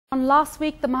Last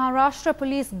week, the Maharashtra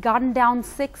police gunned down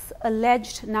 6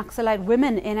 alleged Naxalite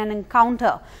women in an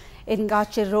encounter in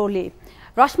Gadchiroli.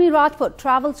 Rashmi Rajput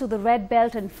travels to the Red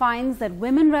Belt and finds that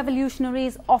women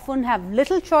revolutionaries often have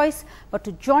little choice but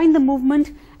to join the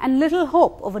movement and little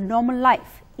hope of a normal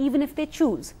life, even if they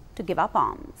choose to give up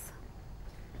arms.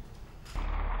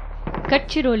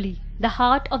 Gadchiroli, the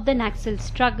heart of the Naxal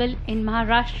struggle in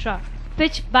Maharashtra,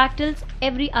 pitched battles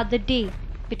every other day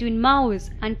between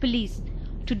Maoists and police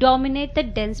to dominate the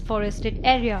dense forested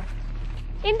area.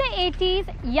 In the 80s,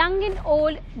 young and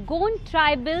old, gaunt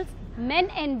tribals, men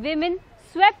and women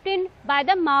swept in by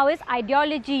the Maoist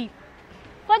ideology.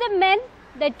 For the men,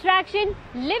 the attraction,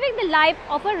 living the life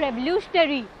of a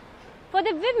revolutionary. For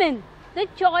the women, the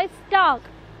choice stark,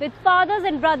 with fathers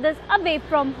and brothers away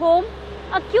from home,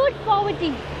 acute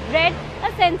poverty bred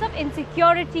a sense of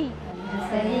insecurity.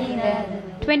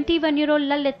 21-year-old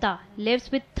Lalita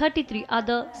lives with 33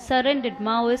 other surrendered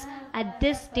Maoists at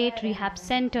this state rehab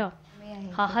center.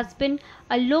 Her husband,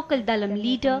 a local Dalam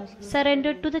leader,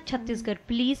 surrendered to the Chhattisgarh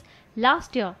police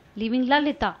last year, leaving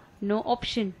Lalita no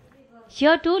option.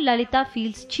 Here too, Lalita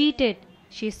feels cheated.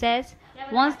 She says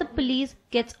once the police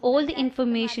gets all the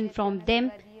information from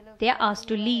them, they are asked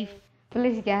to leave.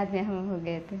 Police के हाथ में हम हो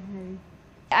गए थे।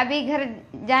 अभी घर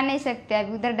जा नहीं सकते,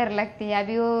 अभी उधर डर लगती है।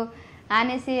 अभी वो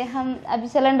आने से हम अभी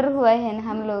सिलेंडर हुआ है ना,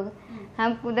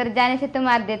 हम उधर जाने से तो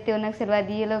मार देते हो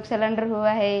नक्सलवादी। ये लोग सिलेंडर हुआ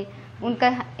है, उनका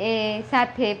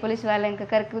साथ है पुलिस वाले का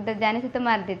करके उधर जाने से तो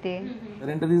मार देते हैं।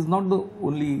 Surrender is not the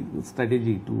only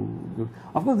strategy to.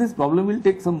 Of course, this problem will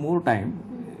take some more time.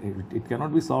 It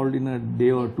cannot be solved in a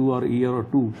day or two or a year or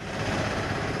two.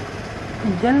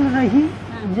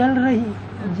 जल रही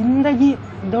जिंदगी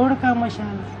दौड़ का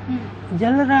मशाल,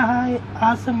 जल रहा है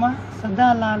आसमां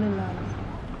सदा लाल लाल.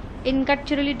 In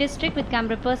Gadchiroli district with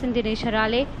camera person Dinesh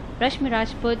Harale, Rashmi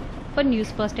Rajput for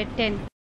News First at 10.